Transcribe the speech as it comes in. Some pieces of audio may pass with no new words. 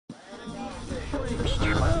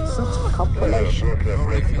Such compilation.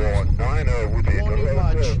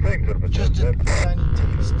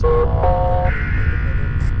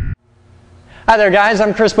 Hi there guys,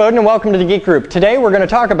 I'm Chris Bowden and welcome to the Geek Group. Today we're going to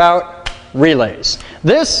talk about relays.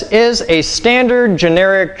 This is a standard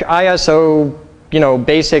generic ISO,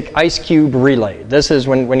 basic ice cube relay. This is,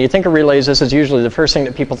 when you think of relays, this is usually the first thing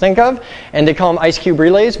that people think of, and they call them ice cube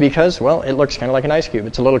relays because, well, it looks kind of like an ice cube.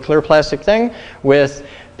 It's a little clear plastic thing with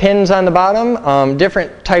pins on the bottom.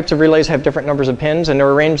 Different types of relays have different numbers of pins, and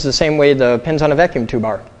they're arranged the same way the pins on a vacuum tube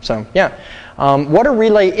are. So, yeah. What a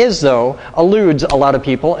relay is, though, eludes a lot of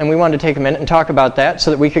people, and we wanted to take a minute and talk about that so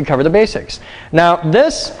that we could cover the basics. Now,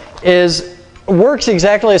 this works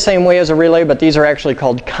exactly the same way as a relay, but these are actually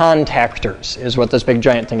called contactors, is what this big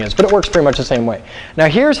giant thing is. But it works pretty much the same way. Now,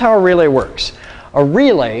 here's how a relay works. A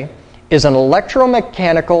relay is an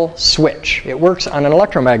electromechanical switch. It works on an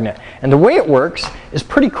electromagnet. And the way it works is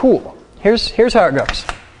pretty cool. Here's how it goes.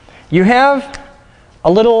 You have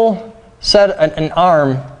a little an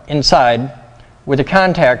arm inside with a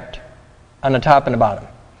contact on the top and the bottom.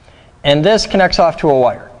 And this connects off to a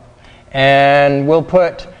wire. And we'll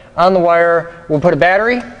put on the wire, we'll put a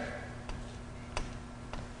battery,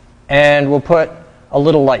 and we'll put a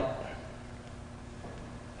little light.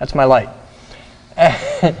 That's my light.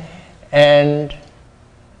 And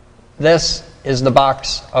this is the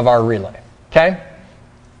box of our relay. Okay?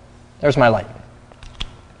 There's my light.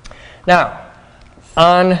 Now,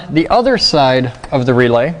 on the other side of the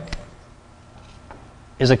relay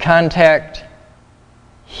is a contact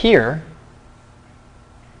here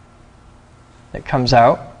that comes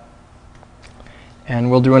out.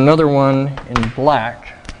 And we'll do another one in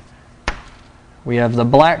black. We have the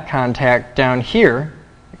black contact down here.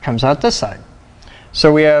 It comes out this side.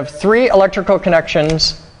 So we have three electrical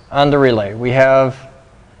connections on the relay. We have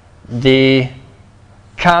the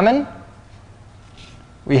common,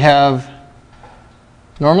 we have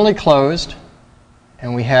normally closed,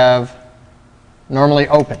 and we have normally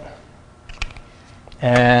open.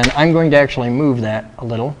 And I'm going to actually move that a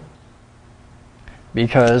little,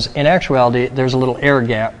 because in actuality there's a little air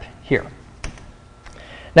gap here.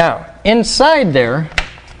 Now, inside there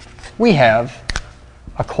we have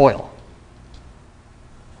a coil.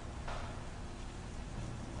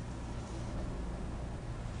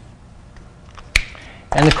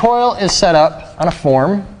 And the coil is set up on a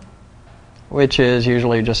form, which is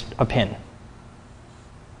usually just a pin.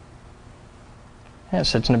 And it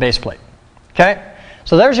sits in a base plate. Okay?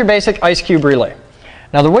 So there's your basic ice cube relay.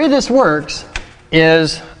 Now the way this works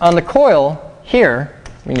is on the coil here,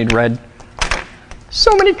 we need red,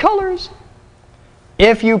 so many colors.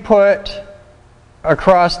 If you put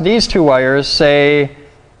across these two wires, say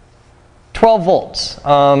 12 volts.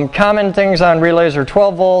 Common things on relays are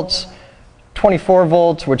 12 volts, 24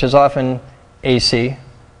 volts, which is often AC,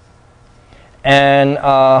 and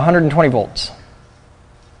 120 volts.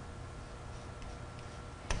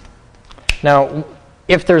 Now,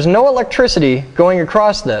 if there's no electricity going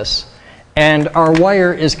across this, and our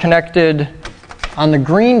wire is connected on the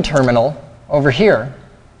green terminal over here,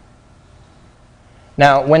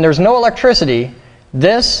 now when there's no electricity,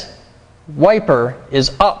 this wiper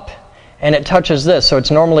is up and it touches this, so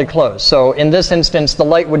it's normally closed. So in this instance, the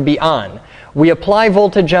light would be on. We apply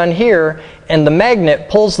voltage on here, and the magnet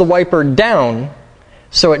pulls the wiper down,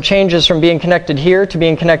 so it changes from being connected here to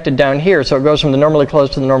being connected down here. So it goes from the normally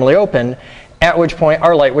closed to the normally open, at which point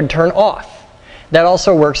our light would turn off. That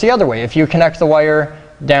also works the other way. If you connect the wire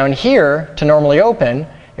down here to normally open,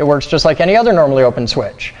 it works just like any other normally open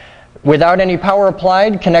switch. Without any power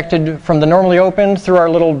applied, connected from the normally open through our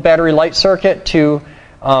little battery light circuit to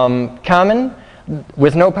common,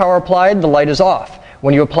 with no power applied, the light is off.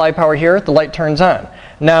 When you apply power here, the light turns on.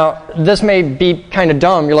 Now, this may be kind of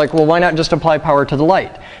dumb. You're like, well, why not just apply power to the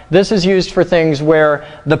light? This is used for things where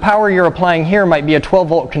the power you're applying here might be a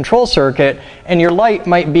 12-volt control circuit, and your light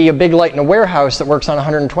might be a big light in a warehouse that works on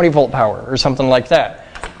 120-volt power or something like that.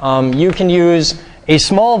 You can use a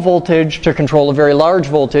small voltage to control a very large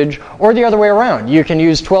voltage, or the other way around. You can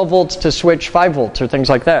use 12 volts to switch 5 volts or things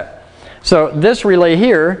like that. So this relay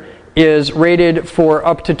here is rated for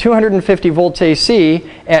up to 250 volts AC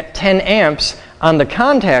at 10 amps on the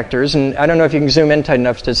contactors, and I don't know if you can zoom in tight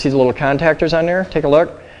enough to see the little contactors on there. Take a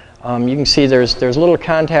look. You can see there's little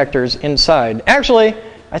contactors inside. Actually,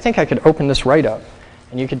 I think I could open this right up,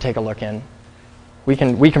 and you can take a look in. We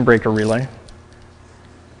can break a relay.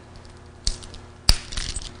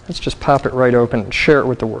 Let's just pop it right open and share it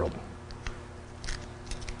with the world.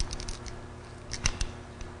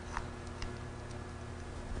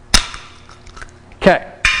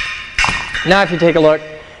 Okay. Now if you take a look,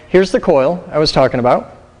 here's the coil I was talking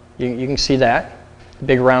about. You can see that. The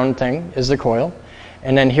big round thing is the coil.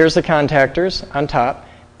 And then here's the contactors on top,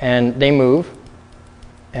 and they move.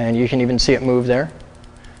 And you can even see it move there.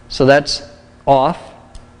 So that's off,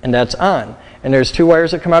 and that's on. And there's two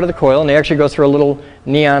wires that come out of the coil, and they actually go through a little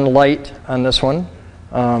neon light on this one,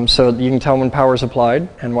 so you can tell when power is applied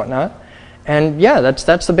and whatnot. And yeah,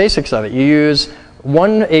 that's the basics of it. You use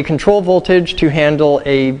a control voltage to handle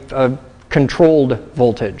a controlled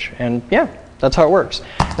voltage, and yeah, that's how it works.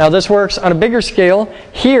 Now this works on a bigger scale.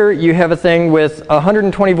 Here you have a thing with a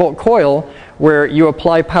 120 volt coil where you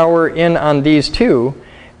apply power in on these two,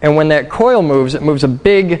 and when that coil moves, it moves a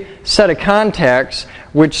big set of contacts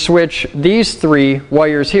which switch these three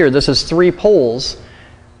wires here. This is 3 poles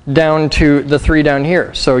down to the 3 down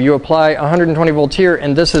here. So you apply 120 volts here,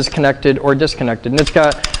 and this is connected or disconnected. And it's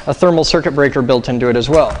got a thermal circuit breaker built into it as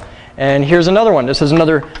well. And here's another one. This is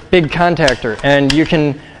another big contactor. And you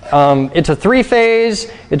can, it's a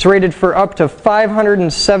 3-phase. It's rated for up to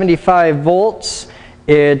 575 volts.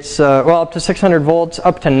 It's, well, up to 600 volts,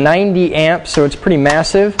 up to 90 amps, so it's pretty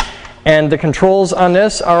massive. And the controls on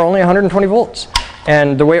this are only 120 volts.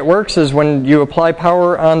 And the way it works is when you apply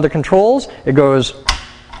power on the controls, it goes,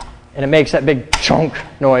 and it makes that big chunk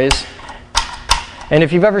noise. And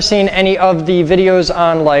if you've ever seen any of the videos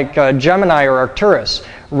on like Gemini or Arcturus,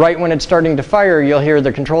 right when it's starting to fire, you'll hear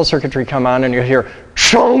the control circuitry come on and you'll hear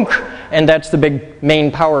chunk, and that's the big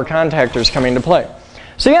main power contactors coming into play.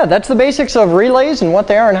 So yeah, that's the basics of relays and what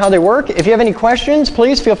they are and how they work. If you have any questions,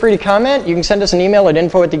 please feel free to comment. You can send us an email at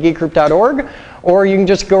info@thegeekgroup.org, or you can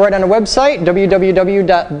just go right on the website,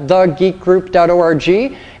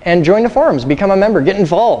 www.thegeekgroup.org, and join the forums, become a member, get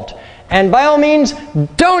involved. And by all means,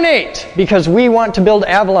 donate, because we want to build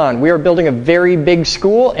Avalon. We are building a very big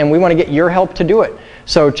school, and we want to get your help to do it.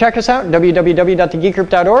 So check us out,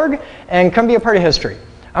 www.thegeekgroup.org, and come be a part of history.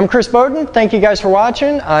 I'm Chris Bowden. Thank you guys for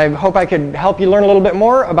watching. I hope I could help you learn a little bit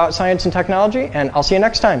more about science and technology, and I'll see you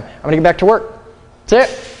next time. I'm going to get back to work. That's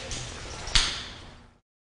it.